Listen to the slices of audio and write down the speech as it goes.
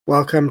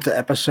Welcome to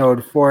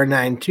episode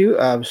 492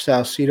 of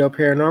Salcedo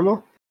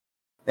Paranormal,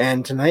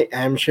 and tonight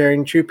I'm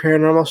sharing true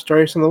paranormal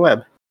stories on the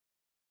web.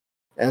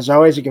 As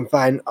always, you can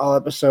find all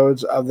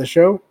episodes of the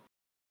show,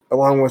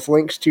 along with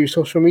links to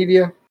social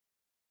media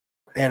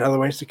and other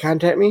ways to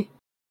contact me,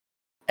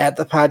 at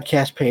the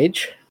podcast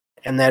page,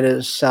 and that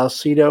is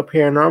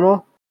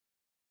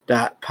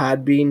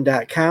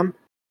salcedoparanormal.podbean.com.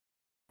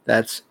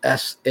 That's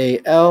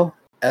SALSIDO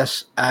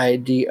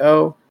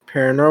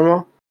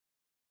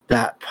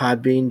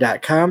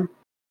paranormal.podbean.com.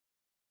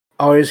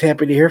 Always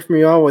happy to hear from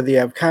you all, whether you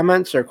have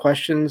comments or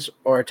questions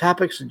or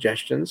topic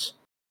suggestions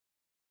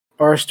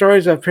or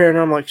stories of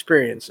paranormal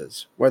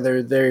experiences,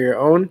 whether they're your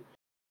own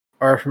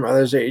or from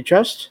others that you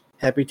trust.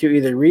 Happy to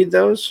either read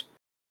those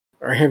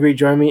or have you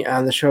join me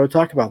on the show to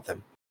talk about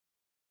them.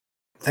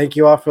 Thank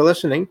you all for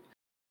listening,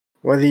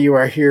 whether you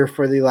are here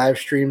for the live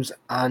streams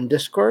on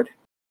Discord,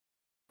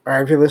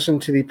 or if you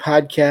listen to the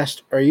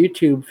podcast or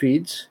YouTube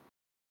feeds,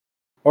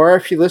 or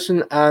if you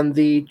listen on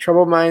the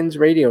Troubled Minds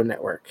Radio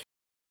Network,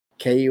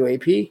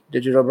 KUAP,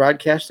 Digital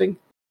Broadcasting.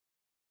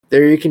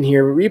 There you can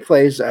hear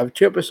replays of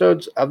 2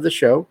 episodes of the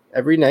show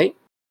every night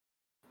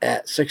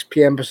at 6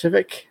 p.m.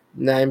 Pacific,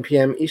 9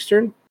 p.m.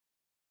 Eastern,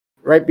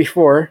 right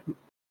before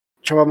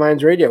Troubled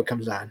Minds Radio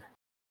comes on.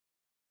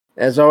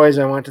 As always,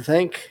 I want to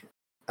thank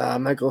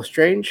Michael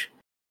Strange,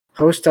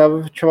 host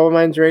of Troubled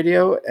Minds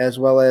Radio, as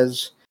well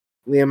as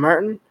Liam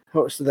Martin,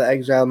 host of the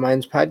Exiled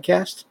Minds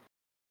podcast,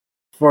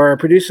 for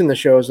producing the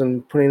shows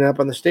and putting it up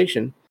on the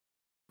station,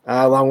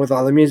 along with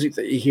all the music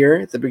that you hear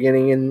at the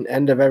beginning and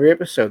end of every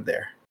episode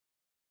there.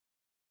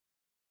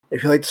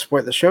 If you'd like to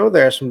support the show,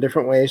 there are some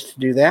different ways to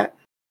do that.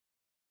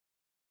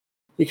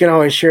 You can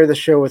always share the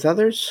show with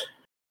others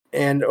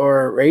and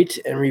or rate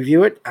and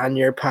review it on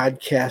your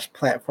podcast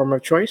platform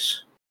of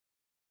choice.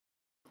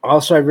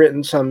 Also, I've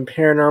written some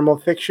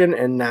paranormal fiction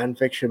and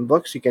nonfiction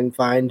books you can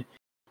find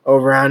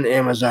over on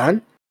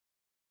Amazon.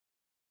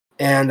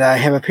 And I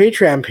have a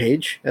Patreon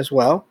page as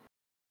well,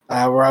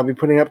 where I'll be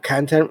putting up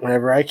content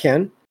whenever I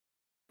can.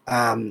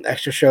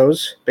 Extra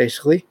shows,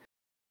 basically.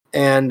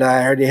 And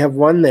I already have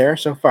one there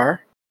so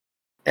far.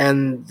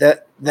 And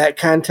that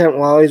content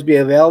will always be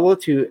available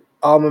to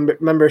all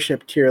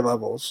membership tier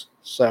levels.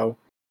 So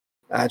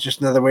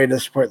just another way to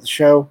support the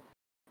show.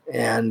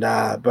 And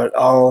but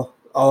all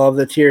of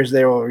the tiers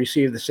there will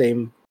receive the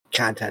same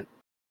content.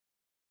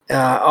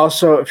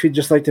 Also, if you'd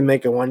just like to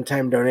make a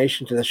one-time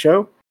donation to the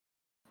show,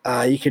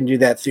 you can do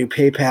that through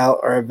PayPal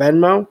or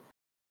Venmo.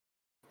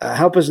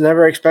 Help is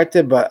never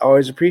expected, but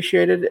always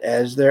appreciated,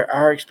 as there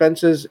are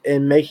expenses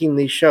in making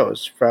these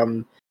shows,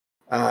 from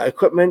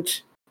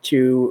equipment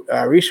to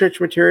research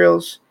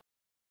materials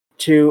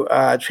to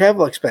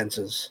travel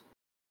expenses,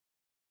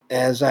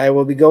 as I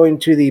will be going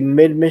to the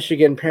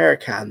Mid-Michigan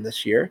Paracon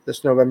this year,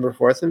 this November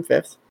 4th and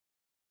 5th.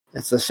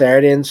 It's the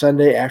Saturday and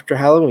Sunday after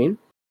Halloween.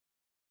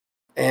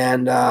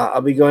 And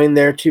I'll be going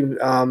there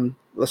to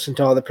listen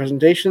to all the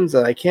presentations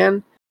that I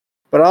can,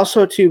 but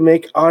also to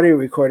make audio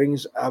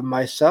recordings of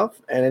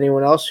myself and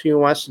anyone else who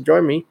wants to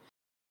join me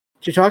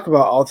to talk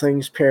about all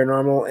things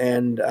paranormal.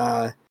 And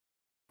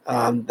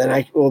then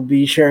I will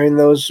be sharing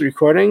those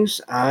recordings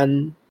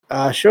on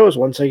shows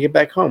once I get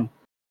back home.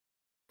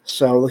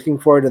 So looking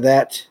forward to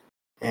that.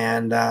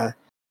 And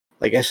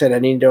like I said,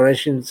 any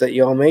donations that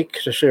you all make,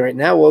 especially right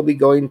now, will be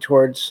going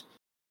towards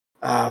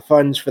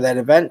funds for that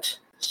event.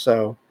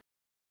 So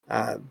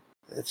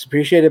it's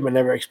appreciated but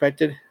never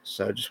expected.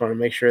 So just want to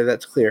make sure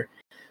that's clear.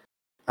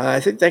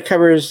 I think that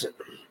covers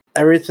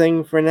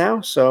everything for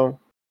now, so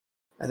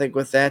I think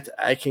with that,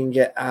 I can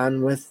get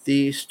on with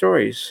the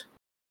stories.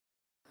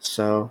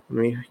 So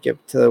let me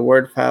get to the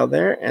Word file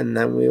there, and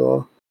then we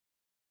will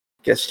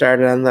get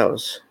started on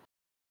those.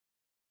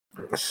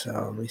 So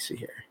let me see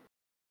here.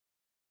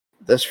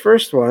 This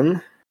first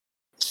one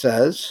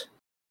says,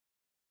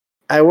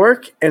 I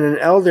work in an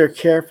elder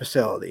care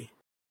facility,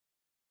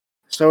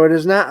 so it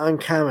is not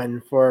uncommon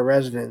for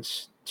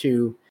residents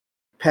to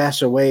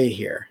pass away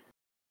here.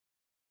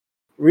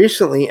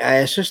 Recently, I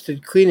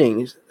assisted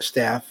cleaning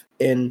staff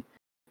in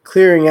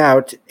clearing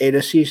out a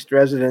deceased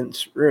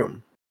resident's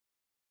room.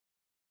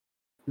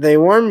 They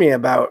warned me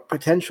about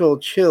potential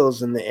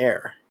chills in the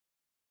air.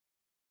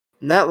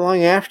 Not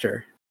long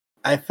after,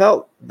 I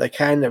felt the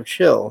kind of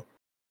chill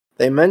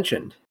they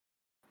mentioned,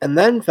 and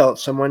then felt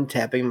someone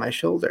tapping my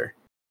shoulder,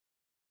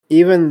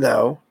 even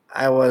though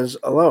I was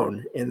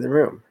alone in the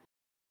room.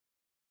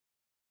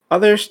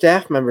 Other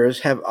staff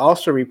members have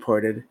also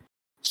reported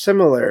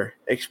similar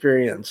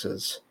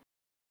experiences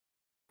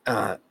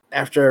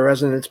after a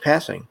resident's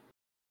passing.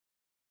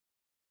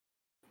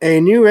 A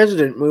new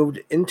resident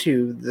moved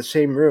into the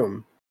same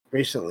room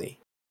recently.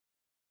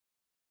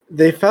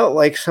 They felt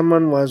like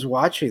someone was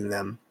watching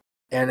them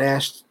and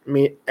asked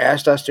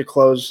us to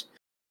close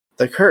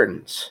the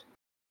curtains.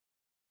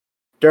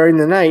 During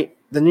the night,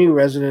 the new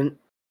resident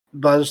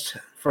buzzed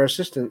for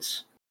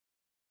assistance,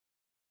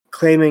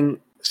 claiming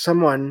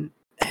someone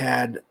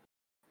had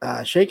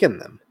shaken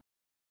them.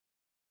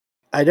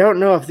 I don't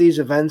know if these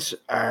events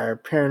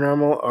are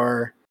paranormal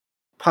or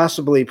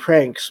possibly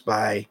pranks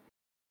by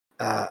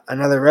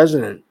another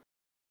resident,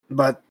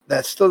 but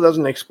that still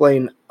doesn't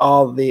explain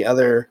all the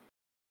other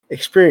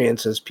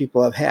experiences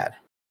people have had.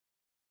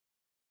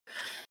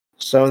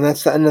 So, and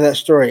that's the end of that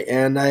story.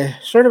 And I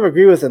sort of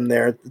agree with him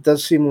there. It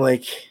does seem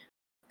like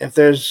if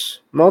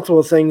there's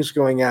multiple things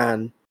going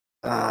on,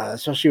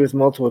 especially with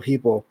multiple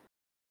people,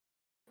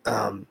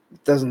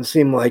 it doesn't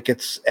seem like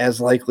it's as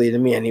likely to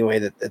me anyway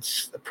that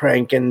it's a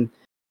prank. And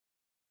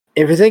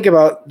if you think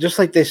about, just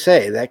like they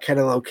say, that kind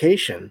of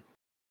location,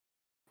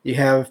 you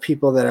have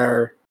people that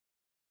are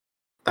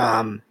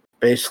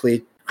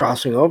basically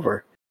crossing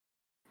over,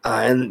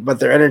 but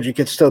their energy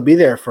could still be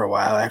there for a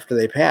while after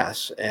they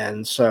pass,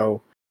 and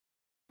so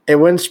it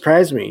wouldn't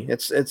surprise me.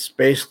 It's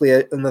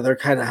basically another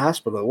kind of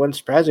hospital. It wouldn't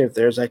surprise me if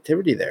there's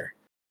activity there.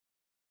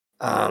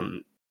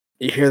 Um,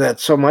 you hear that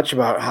so much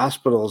about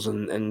hospitals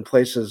and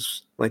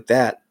places like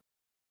that.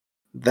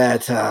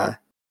 That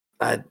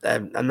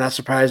I'm not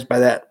surprised by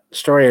that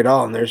story at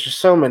all. And there's just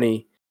so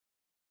many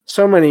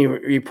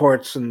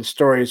reports and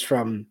stories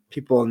from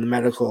people in the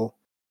medical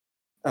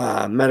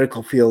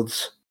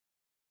fields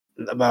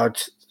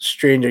about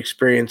strange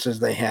experiences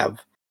they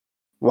have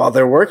while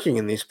they're working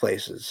in these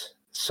places.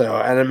 So,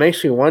 and it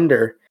makes me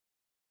wonder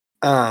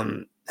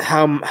how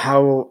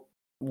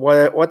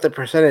what the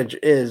percentage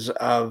is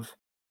of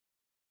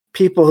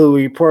people who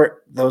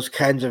report those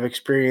kinds of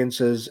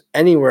experiences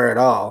anywhere at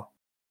all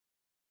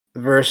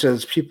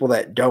versus people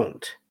that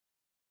don't.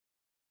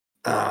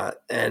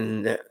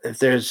 And if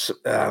there's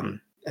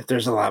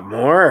a lot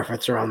more, if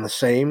it's around the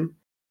same,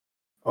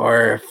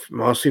 or if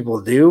most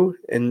people do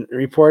and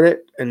report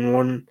it in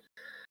one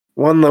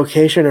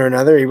location or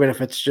another, even if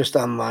it's just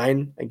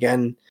online,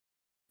 again,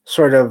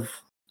 sort of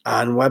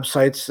on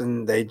websites,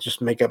 and they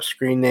just make up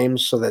screen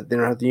names so that they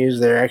don't have to use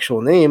their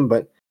actual name,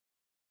 but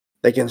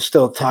they can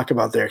still talk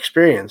about their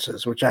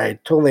experiences, which I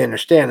totally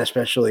understand,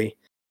 especially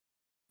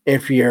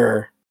if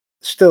you're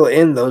still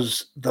in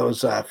those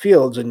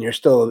fields and you're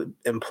still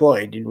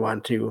employed. You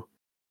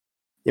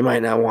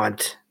might not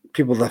want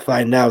people to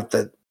find out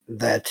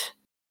that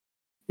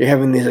you're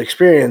having these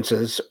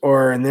experiences,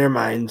 or in their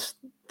minds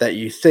that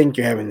you think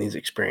you're having these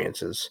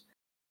experiences,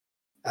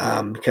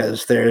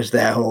 because there's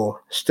that whole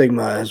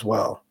stigma as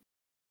well.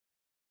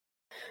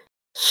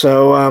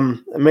 So,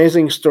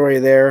 amazing story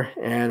there,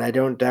 and I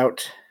don't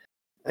doubt,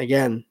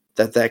 again,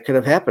 that could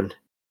have happened.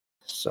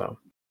 So,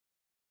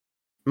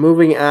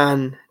 moving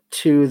on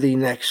to the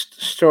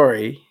next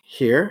story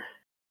here.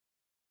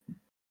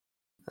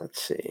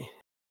 Let's see.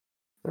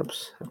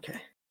 Oops.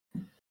 Okay.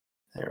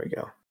 There we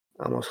go.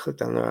 Almost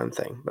clicked on the wrong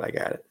thing, but I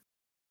got it.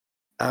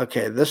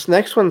 Okay. This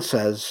next one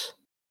says,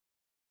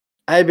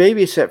 I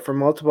babysit for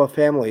multiple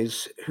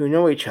families who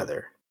know each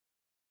other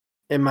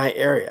in my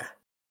area.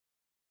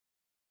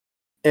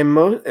 In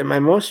my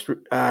most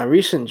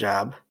recent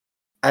job,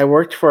 I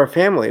worked for a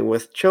family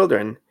with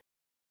children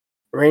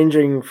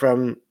ranging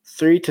from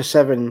 3 to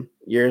 7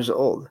 years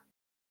old.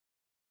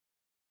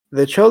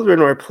 The children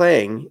were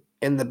playing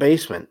in the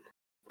basement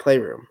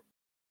playroom.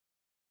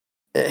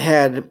 It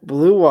had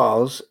blue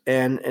walls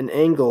and an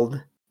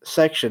angled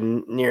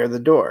section near the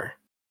door.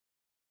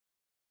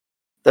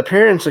 The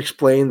parents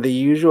explained the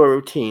usual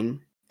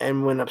routine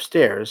and went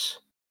upstairs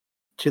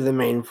to the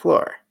main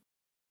floor.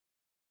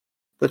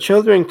 The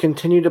children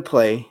continued to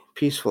play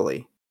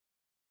peacefully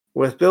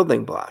with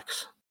building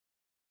blocks.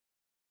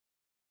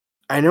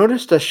 I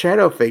noticed a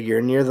shadow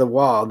figure near the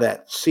wall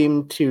that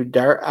seemed to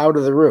dart out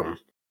of the room.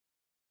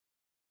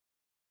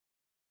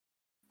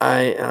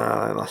 I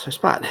lost my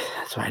spot.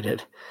 That's what I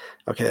did.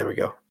 Okay, there we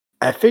go.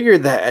 I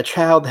figured that a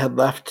child had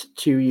left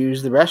to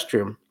use the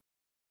restroom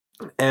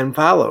and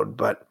followed,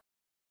 but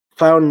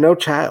found no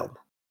child.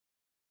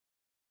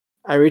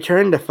 I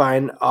returned to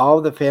find all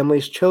the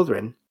family's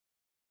children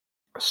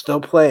still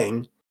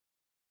playing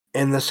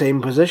in the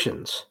same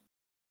positions.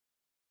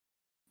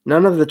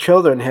 None of the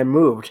children had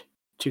moved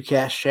to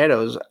cast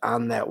shadows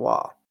on that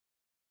wall.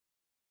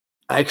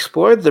 I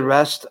explored the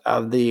rest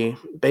of the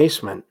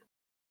basement,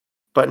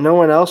 but no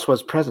one else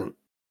was present.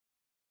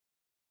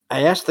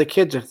 I asked the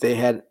kids if they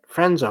had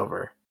friends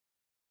over,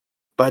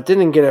 but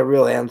didn't get a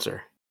real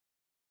answer.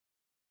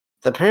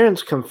 The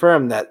parents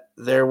confirmed that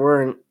there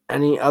weren't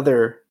any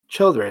other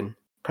children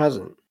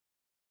present.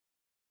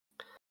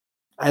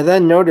 I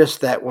then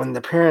noticed that when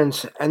the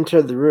parents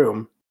entered the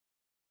room,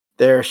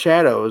 their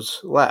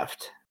shadows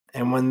left,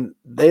 and when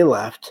they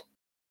left,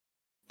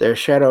 their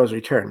shadows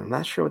returned. I'm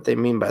not sure what they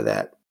mean by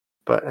that,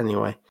 but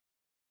anyway.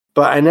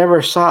 But I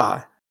never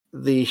saw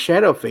the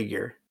shadow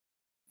figure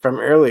from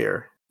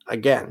earlier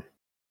again.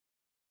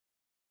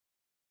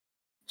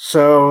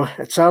 So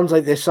it sounds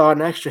like they saw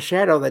an extra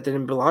shadow that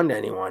didn't belong to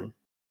anyone,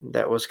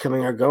 that was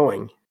coming or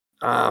going.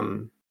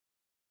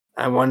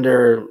 I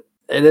wonder,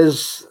 it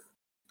is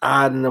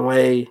odd in a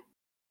way,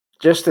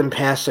 just in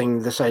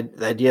passing, the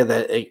idea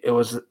that it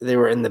was they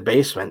were in the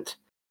basement.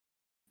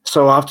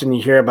 So often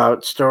you hear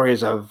about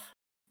stories of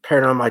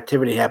paranormal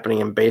activity happening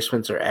in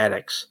basements or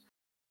attics.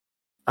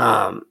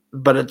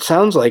 But it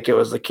sounds like it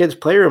was the kids'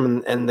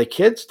 playroom, and the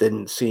kids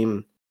didn't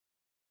seem.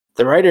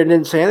 The writer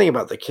didn't say anything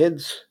about the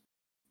kids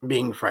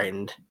being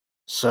frightened.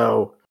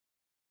 So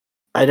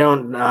I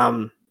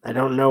don't. I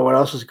don't know what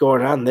else is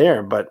going on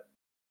there, but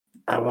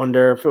I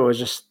wonder if it was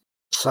just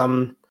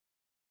some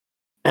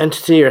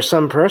entity or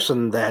some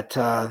person that,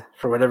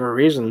 for whatever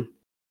reason,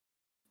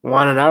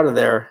 wanted out of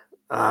there,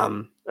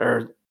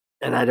 or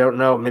and I don't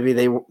know. Maybe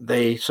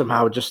they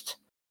somehow just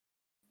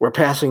were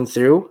passing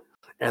through,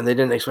 and they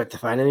didn't expect to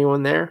find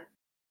anyone there,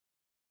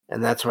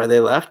 and that's why they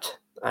left.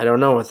 I don't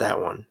know with that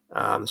one,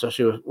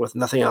 especially with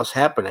nothing else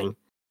happening.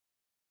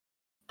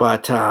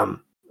 But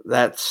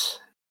that's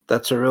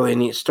that's a really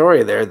neat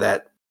story there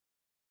that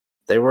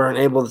they weren't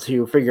able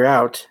to figure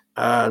out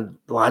the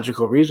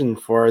logical reason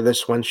for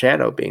this one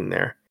shadow being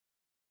there,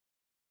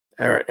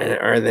 or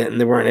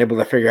they weren't able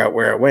to figure out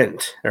where it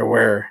went or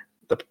where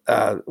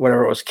the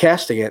whatever was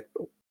casting it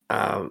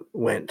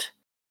went.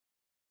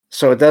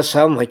 So it does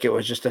sound like it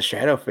was just a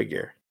shadow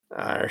figure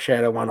or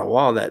shadow on a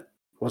wall that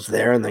was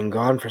there and then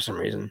gone for some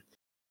reason.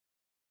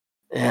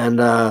 And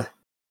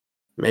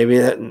maybe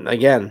that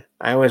again,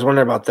 I always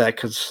wonder about that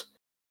because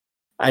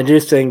I do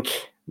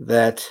think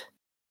that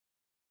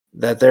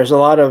there's a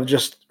lot of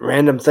just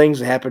random things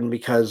that happen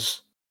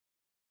because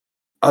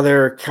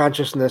other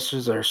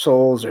consciousnesses or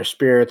souls or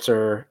spirits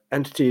or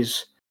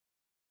entities,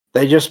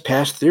 they just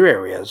pass through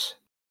areas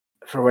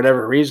for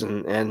whatever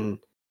reason, and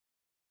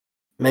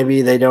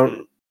maybe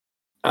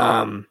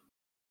um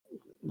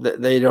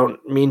they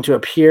don't mean to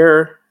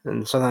appear,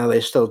 and somehow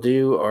they still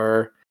do,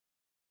 or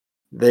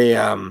they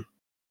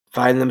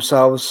find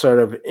themselves sort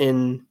of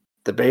in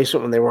the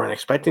basement when they weren't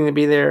expecting to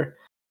be there.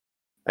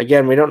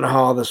 Again, we don't know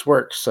how all this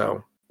works,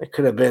 so it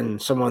could have been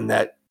someone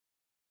that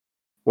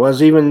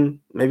was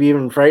maybe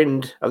even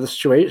frightened of the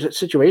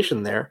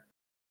situation there.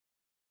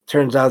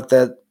 Turns out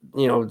that,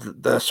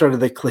 the sort of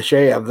the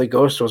cliche of the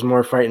ghost was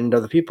more frightened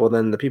of the people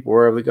than the people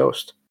were of the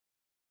ghost.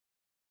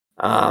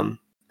 And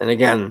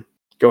again,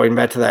 going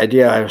back to the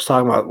idea I was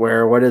talking about,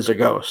 what is a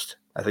ghost?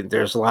 I think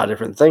there's a lot of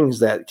different things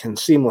that can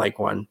seem like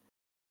one,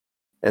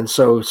 and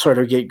so sort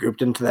of get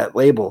grouped into that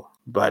label.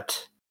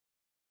 But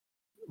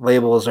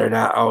labels are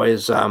not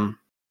always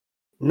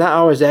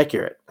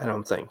accurate, I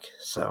don't think.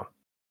 So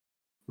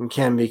you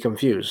can be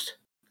confused.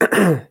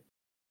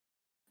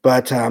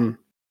 But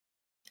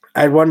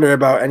I'd wonder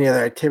about any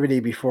other activity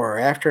before or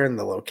after and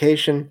the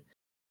location.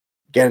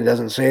 Again, it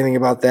doesn't say anything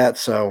about that,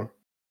 so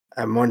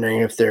I'm wondering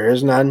if there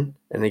is none.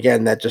 And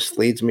again, that just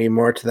leads me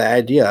more to the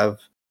idea of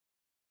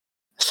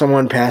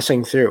someone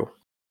passing through.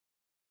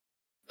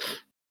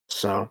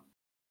 So,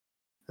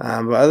 but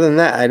other than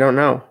that, I don't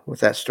know with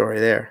that story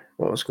there,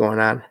 what was going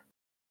on.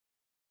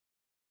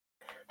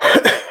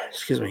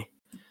 Excuse me.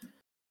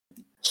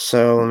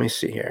 So let me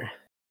see here.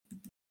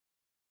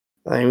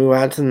 Let me move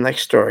on to the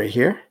next story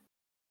here.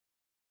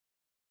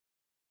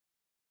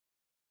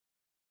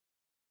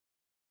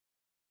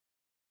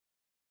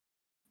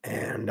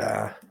 And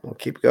we'll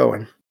keep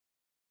going.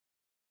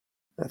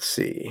 Let's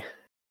see.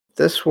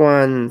 This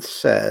one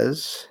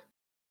says,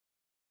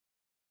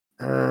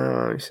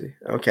 let me see.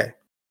 Okay.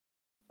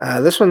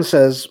 This one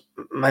says,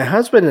 my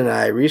husband and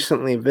I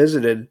recently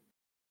visited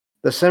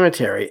the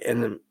cemetery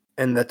in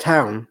the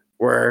town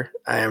where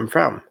I am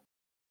from.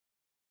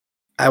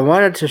 I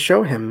wanted to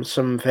show him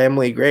some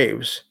family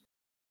graves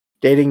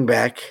dating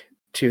back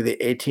to the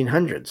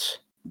 1800s.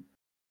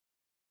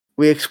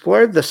 We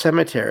explored the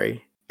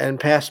cemetery and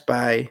passed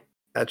by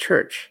a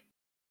church.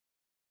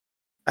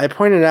 I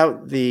pointed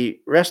out the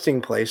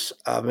resting place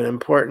of an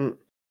important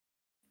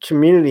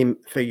community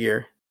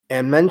figure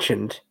and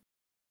mentioned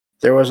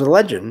there was a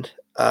legend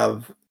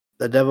of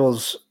the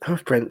devil's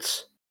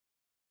hoofprints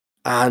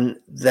on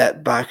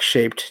that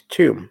box-shaped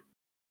tomb.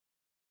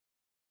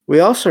 We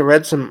also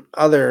read some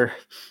other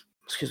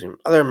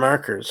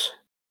markers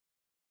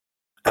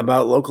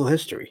about local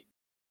history.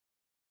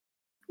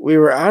 We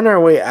were on our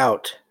way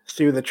out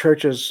through the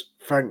church's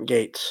front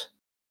gates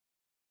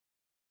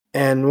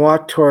and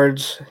walked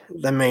towards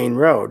the main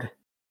road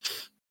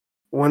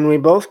when we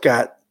both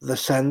got the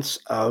sense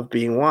of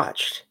being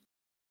watched.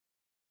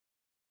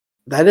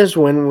 That is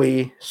when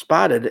we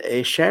spotted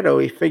a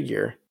shadowy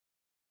figure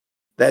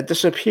that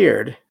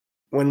disappeared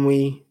when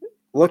we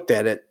looked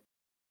at it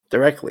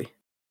directly.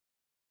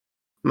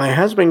 My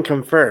husband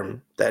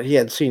confirmed that he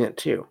had seen it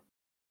too.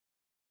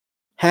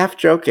 Half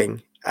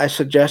joking, I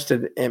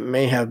suggested it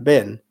may have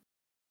been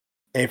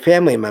a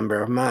family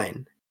member of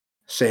mine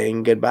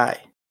saying goodbye.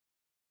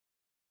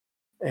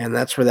 And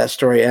that's where that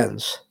story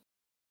ends.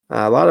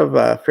 A lot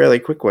of fairly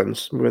quick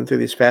ones, moving through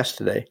these fast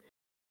today.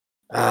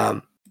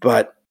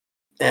 But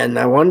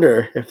I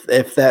wonder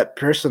if that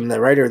person,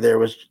 the writer there,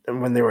 was,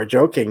 when they were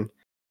joking,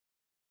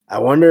 I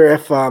wonder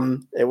if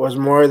it was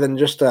more than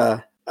just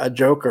a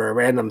joke or a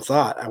random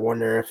thought. I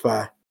wonder if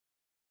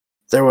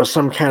there was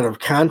some kind of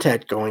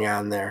contact going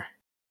on there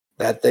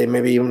that they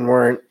maybe even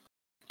weren't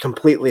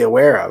completely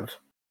aware of.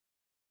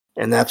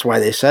 And that's why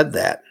they said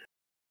that.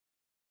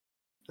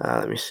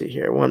 Let me see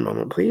here. One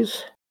moment,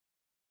 please.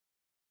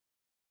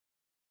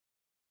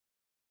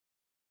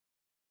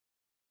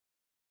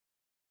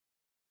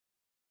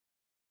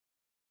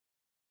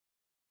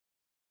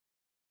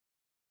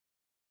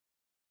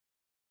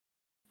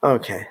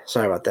 Okay,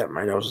 sorry about that.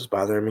 My nose is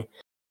bothering me.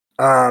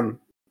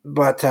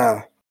 But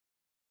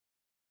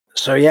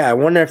so yeah, I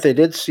wonder if they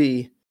did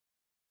see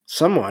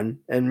someone,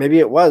 and maybe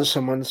it was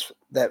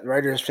that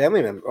writer's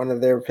family member, one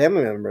of their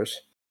family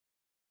members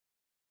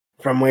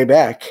from way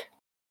back,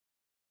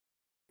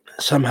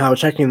 somehow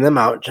checking them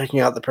out, checking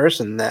out the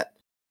person that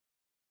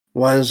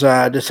was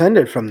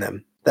descended from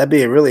them. That'd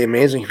be really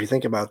amazing if you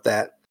think about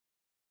that.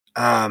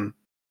 Um,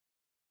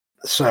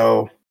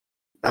 so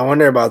I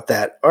wonder about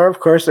that. Or of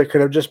course, it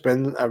could have just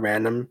been a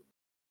random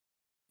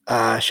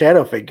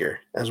shadow figure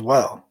as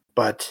well.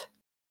 But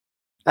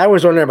I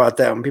always wonder about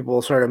that when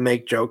people sort of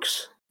make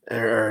jokes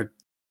or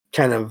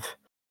kind of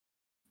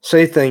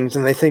say things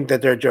and they think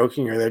that they're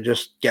joking or they're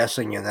just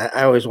guessing. And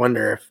I always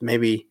wonder if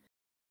maybe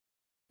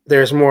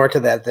there's more to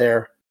that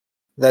there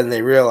than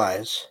they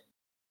realize.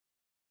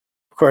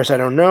 Of course, I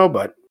don't know,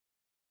 but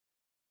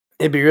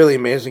it'd be really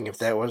amazing if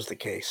that was the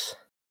case.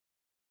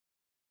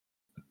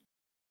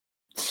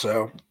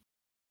 So,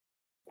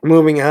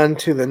 moving on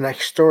to the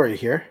next story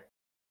here.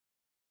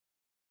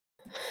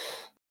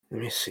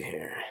 Let me see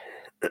here.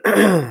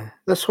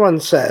 This one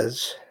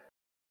says,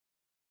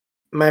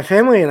 my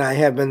family and I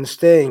have been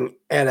staying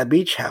at a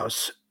beach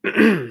house,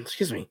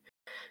 excuse me,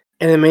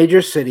 in a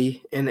major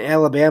city in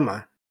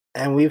Alabama,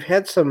 and we've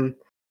had some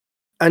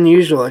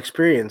unusual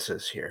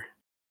experiences here.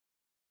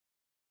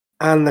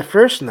 On the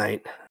first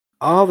night,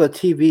 all the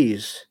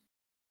TVs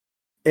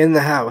in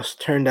the house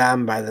turned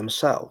on by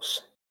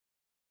themselves.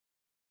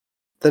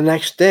 The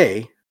next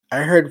day,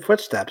 I heard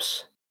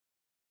footsteps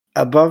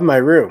above my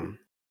room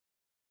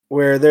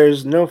where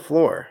there's no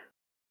floor,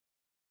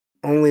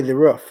 only the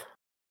roof.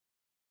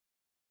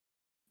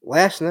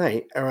 Last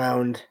night,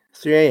 around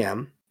 3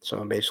 a.m.,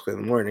 so basically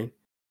in the morning,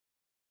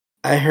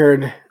 I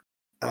heard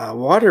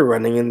water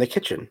running in the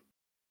kitchen,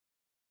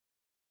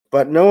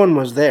 but no one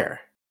was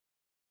there.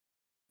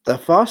 The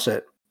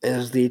faucet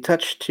is the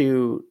touch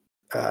to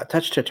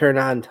turn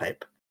on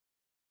type,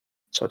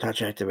 so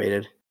touch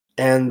activated,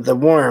 and the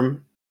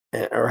warm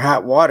or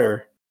hot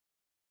water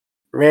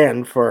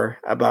ran for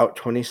about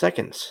 20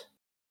 seconds.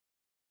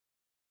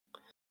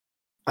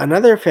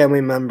 Another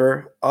family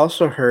member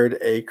also heard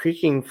a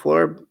creaking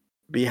floor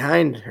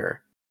behind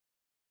her,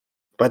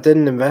 but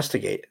didn't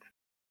investigate.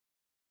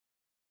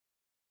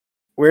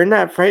 We're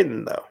not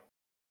frightened, though.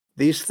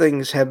 These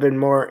things have been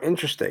more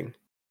interesting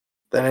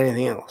than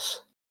anything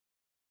else.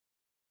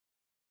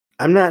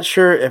 I'm not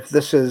sure if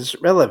this is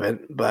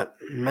relevant, but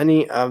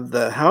many of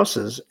the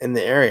houses in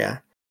the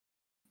area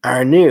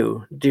are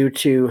new due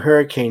to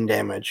hurricane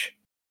damage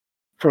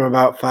from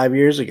about 5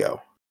 years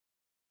ago.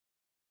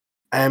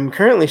 I am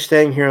currently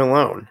staying here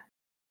alone,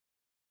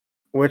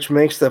 which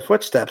makes the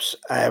footsteps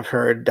I have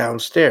heard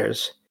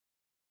downstairs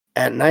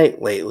at night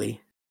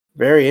lately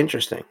very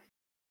interesting.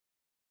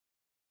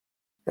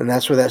 And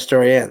that's where that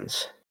story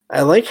ends.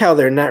 I like how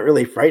they're not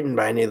really frightened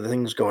by any of the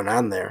things going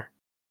on there.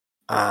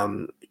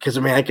 Because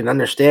I can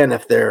understand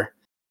if they're,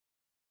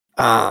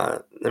 I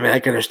can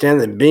understand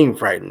them being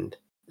frightened,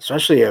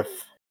 especially if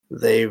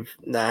they've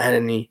not had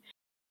any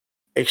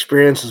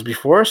experiences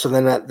before. So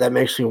then that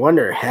makes me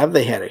wonder: have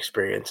they had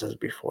experiences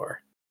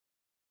before?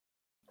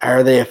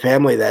 Are they a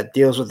family that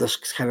deals with this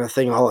kind of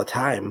thing all the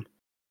time?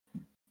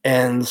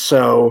 And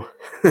so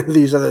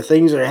these other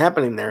things that are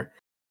happening there,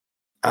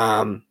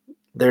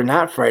 they're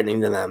not frightening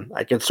to them.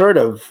 I can sort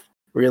of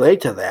relate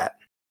to that.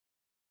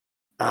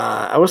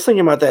 I was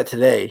thinking about that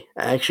today.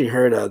 I actually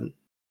heard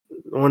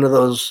one of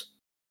those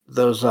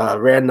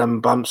random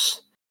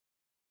bumps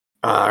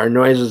or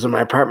noises in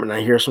my apartment.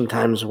 I hear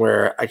sometimes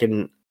where I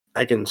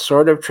can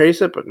sort of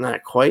trace it, but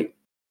not quite.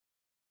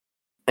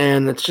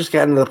 And it's just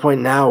gotten to the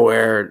point now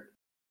where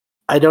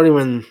I don't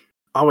even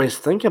always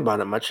think about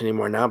it much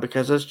anymore now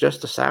because it's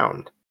just a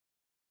sound.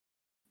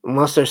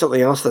 Unless there's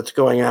something else that's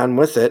going on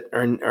with it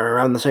or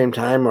around the same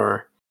time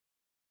or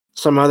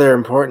some other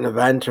important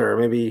event or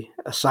maybe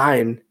a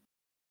sign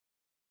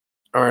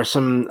or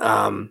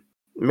some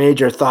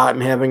major thought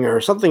I'm having or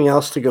something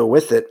else to go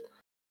with it.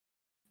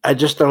 I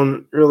just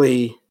don't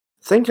really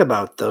think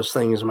about those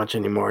things much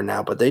anymore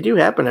now, but they do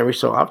happen every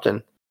so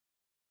often.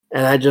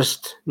 And I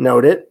just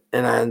note it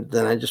and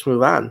then I just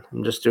move on.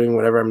 I'm just doing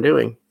whatever I'm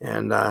doing.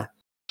 And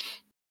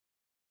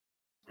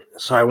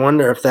so I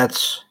wonder if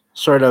that's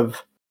sort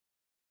of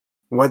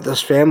what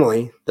this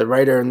family, the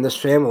writer in this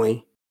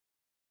family,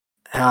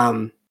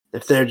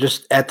 if they're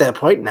just at that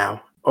point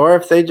now, or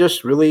if they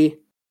just really,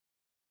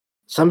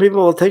 some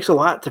people it takes a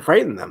lot to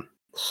frighten them.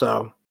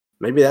 So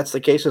maybe that's the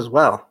case as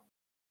well.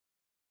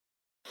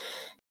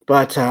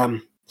 But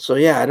so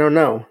yeah, I don't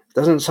know.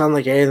 Doesn't sound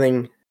like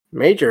anything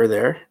major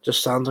there.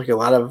 Just sounds like a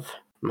lot of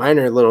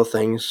minor little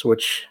things,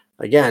 which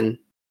again,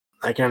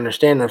 I can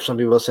understand if some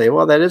people say,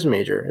 well, that is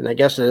major. And I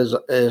guess it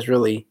is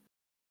really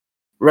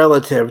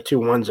relative to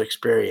one's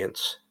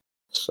experience.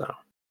 So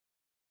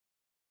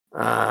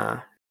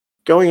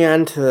going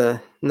on to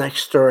the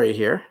next story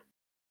here.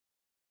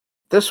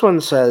 This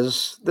one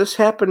says, this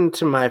happened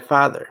to my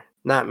father,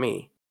 not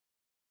me.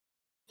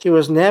 He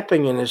was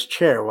napping in his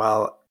chair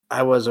while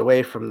I was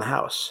away from the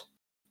house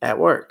at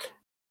work.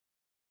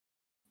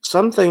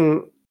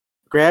 Something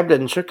grabbed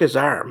and shook his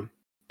arm,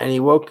 and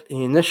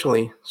he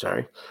initially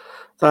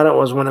thought it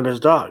was one of his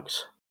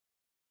dogs.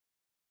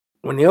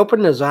 When he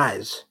opened his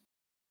eyes,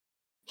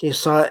 he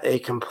saw a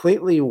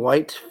completely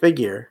white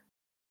figure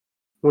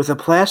with a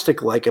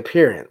plastic-like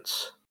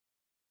appearance.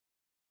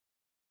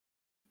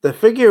 The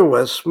figure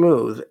was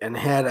smooth and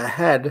had a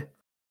head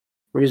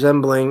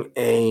resembling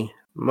a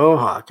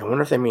mohawk. I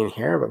wonder if they mean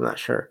hair, but I'm not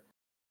sure.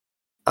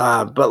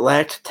 But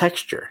lacked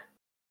texture.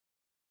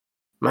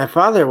 My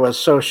father was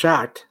so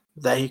shocked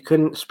that he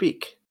couldn't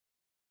speak.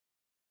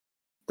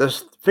 The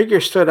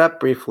figure stood up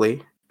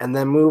briefly and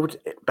then moved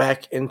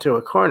back into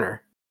a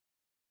corner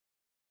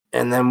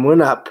and then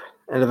went up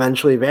and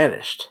eventually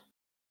vanished.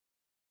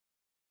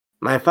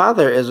 My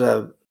father is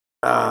a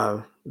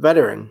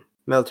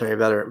military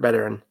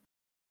veteran,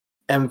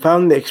 and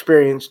found the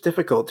experience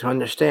difficult to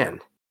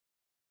understand.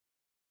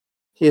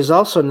 He is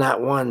also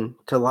not one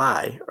to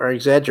lie or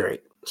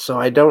exaggerate, so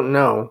I don't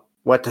know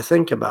what to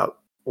think about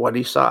what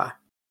he saw.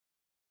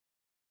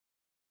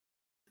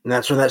 And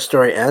that's where that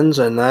story ends,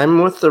 and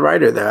I'm with the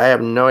writer there. I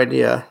have no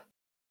idea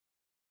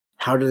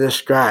how to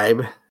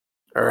describe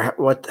or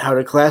how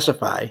to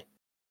classify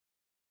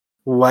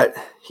what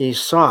he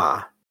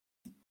saw.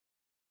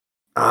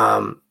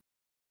 I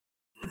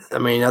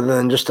mean, other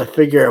than just a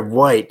figure of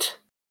white.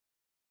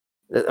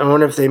 I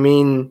wonder if they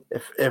mean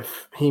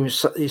if he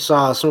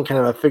saw some kind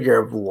of a figure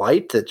of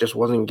light that just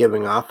wasn't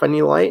giving off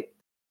any light.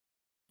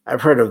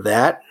 I've heard of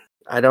that.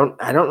 I don't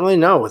really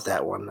know with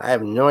that one. I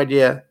have no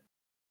idea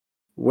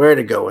where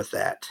to go with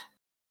that.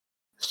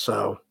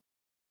 So,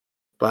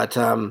 but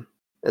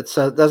it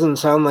doesn't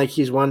sound like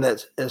he's one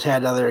that has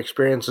had other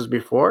experiences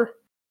before.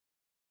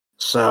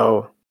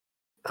 So,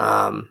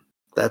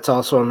 that's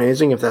also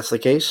amazing if that's the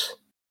case.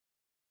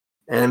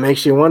 And it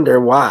makes you wonder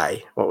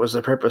why. What was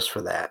the purpose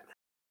for that?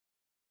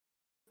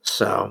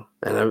 So,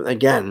 and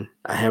again,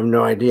 I have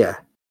no idea.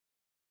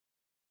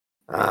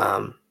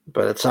 But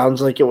it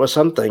sounds like it was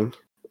something,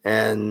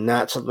 and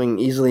not something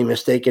easily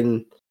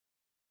mistaken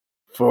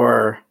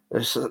for.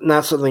 It's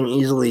not something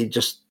easily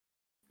just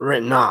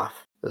written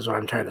off, is what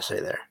I'm trying to say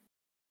there.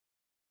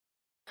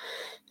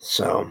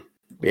 So,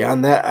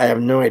 beyond that, I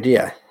have no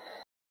idea.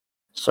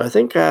 So I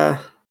think I'll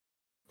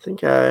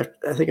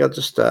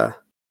just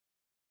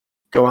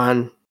go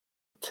on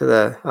to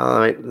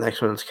the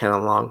next one's kind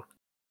of long,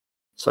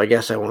 so I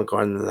guess I won't go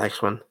on to the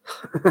next one.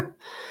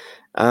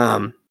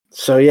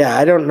 So yeah,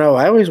 I don't know.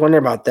 I always wonder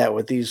about that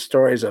with these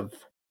stories of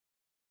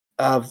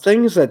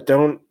things that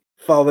don't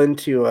fall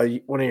into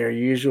one of your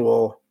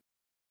usual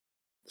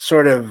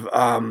sort of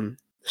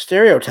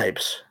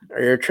stereotypes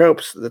or your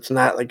tropes. That's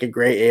not like a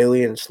gray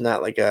alien. It's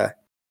not a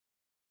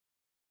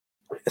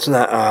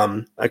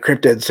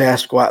cryptid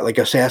Sasquatch, like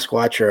a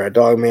Sasquatch or a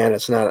dog man.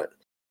 It's not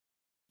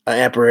an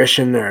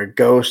apparition or a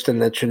ghost in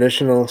the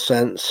traditional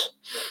sense.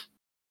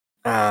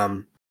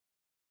 Doesn't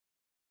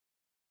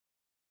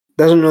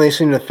really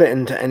seem to fit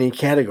into any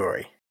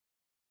category.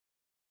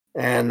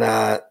 And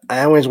I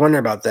always wonder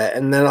about that.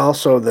 And then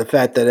also the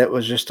fact that it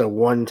was just a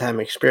one-time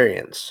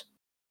experience.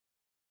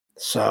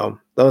 So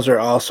those are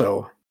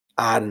also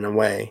odd in a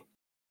way,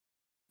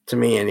 to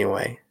me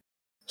anyway.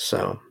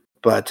 So,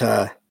 but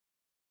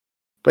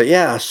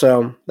yeah,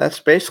 so that's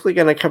basically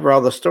going to cover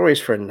all the stories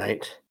for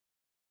tonight.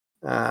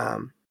 Yeah,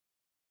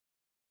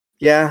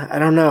 I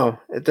don't know.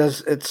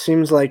 It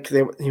seems like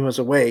he was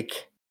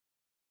awake.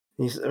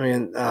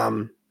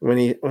 When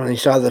he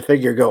saw the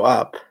figure go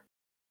up.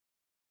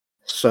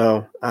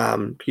 So,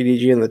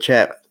 PDG in the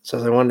chat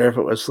says, I wonder if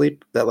it was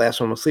sleep. That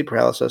last one was sleep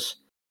paralysis.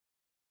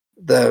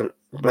 But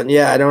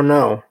yeah, I don't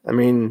know. I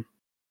mean,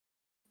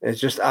 it's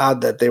just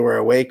odd that they were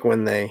awake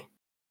when by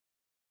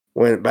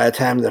the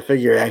time the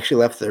figure actually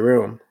left the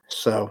room.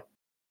 So,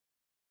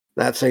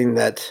 not saying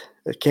that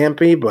it can't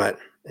be, but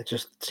it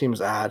just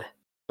seems odd.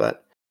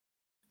 But,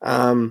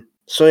 so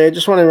yeah, I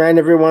just want to remind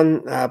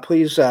everyone,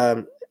 please,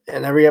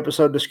 in every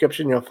episode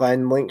description, you'll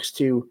find links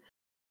to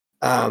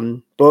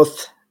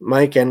both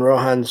Mike and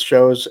Rohan's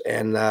shows,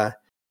 and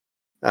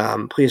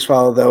please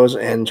follow those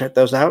and check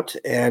those out.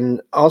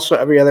 And also,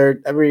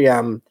 every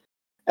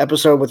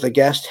episode with a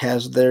guest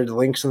has their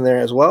links in there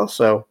as well.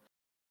 So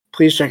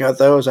please check out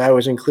those. I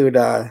always include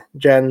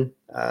Jen.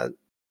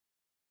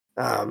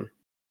 I'm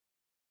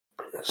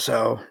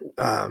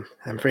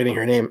forgetting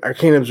her name.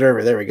 Arcane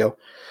Observer. There we go.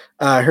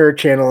 Her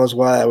channel as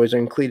well. I always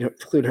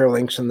include her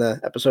links in the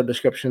episode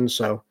description.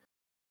 So,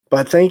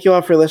 but thank you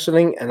all for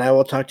listening, and I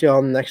will talk to you all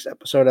in the next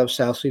episode of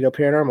Salcedo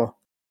Paranormal.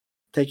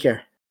 Take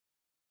care.